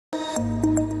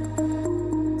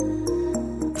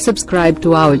Subscribe to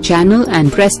our channel and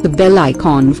press the bell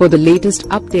icon for the latest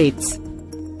updates.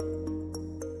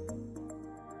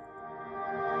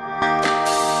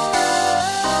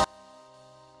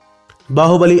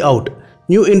 Baahubali out.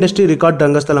 New industry record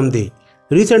Rangastalam day.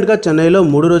 Recent గా చెన్నైలో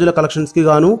 3 రోజుల collections కి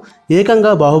గాను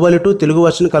ఏకంగా Baahubali 2 Telugu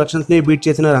version collections ని beat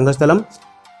చేసిన రంగస్థలం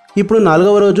ఇప్పుడు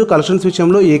 4వ రోజు కలెక్షన్స్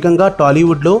విషయంలో ఏకంగా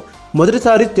టాలీవుడ్ లో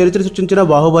మొదటిసారి చరిత్ర సృష్టించిన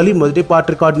బాహుబలి మొదటి పార్ట్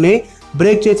రికార్డ్ ని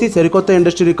బ్రేక్ చేసి సరికొత్త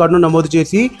ఇండస్ట్రీ రికార్డును నమోదు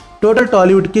చేసి టోటల్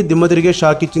టాలీవుడ్ కి దిమ్మ తిరిగే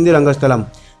షాక్ ఇచ్చింది రంగస్థలం.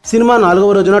 సినిమా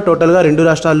 4వ రోజున టోటల్ గా 2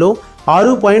 రాష్ట్రాల్లో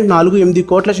 6.48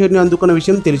 కోట్ల షేర్ ని అందుకున్న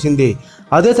విషయం తెలిసిందే.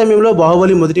 అదే సమయంలో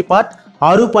బాహుబలి మొదటి పార్ట్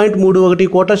 6.31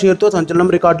 కోట్ల షేర్తో సంచలనం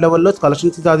రికార్డ్ లెవెల్లో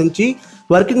కలెక్షన్స్ సాధించి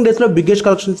వర్కింగ్ డేస్లో బిగ్గెస్ట్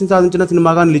కలెక్షన్స్ సాధించిన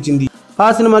సినిమాగా నిలిచింది. ఆ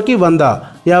సినిమాకి 100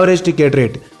 యావరేజ్ టికెట్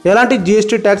రేట్, ఎలాంటి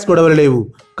జీఎస్టీ ట్యాక్స్ గొడవలు లేవు.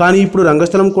 కానీ ఇప్పుడు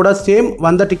రంగస్థలం కూడా సేమ్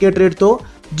 100 టికెట్ రేట్తో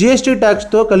జీఎస్టీ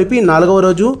ట్యాక్స్తో కలిపి 4వ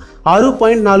రోజు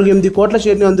 6.48 కోట్ల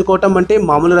షేర్ని అందుకోవటం అంటే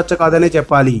మామూలు రచ్చ కాదనే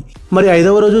చెప్పాలి. మరి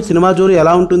 5వ రోజు సినిమా జోరు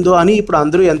ఎలా ఉంటుందో అని ఇప్పుడు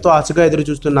అందరూ ఎంతో ఆశగా ఎదురు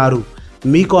చూస్తున్నారు.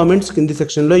 మీ కామెంట్స్ కింది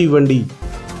సెక్షన్లో ఇవ్వండి.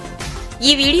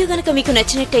 ఈ వీడియో గనుక మీకు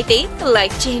నచ్చినట్టయితే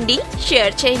లైక్ చేయండి,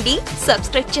 షేర్ చేయండి,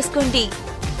 సబ్స్క్రైబ్ చేసుకోండి.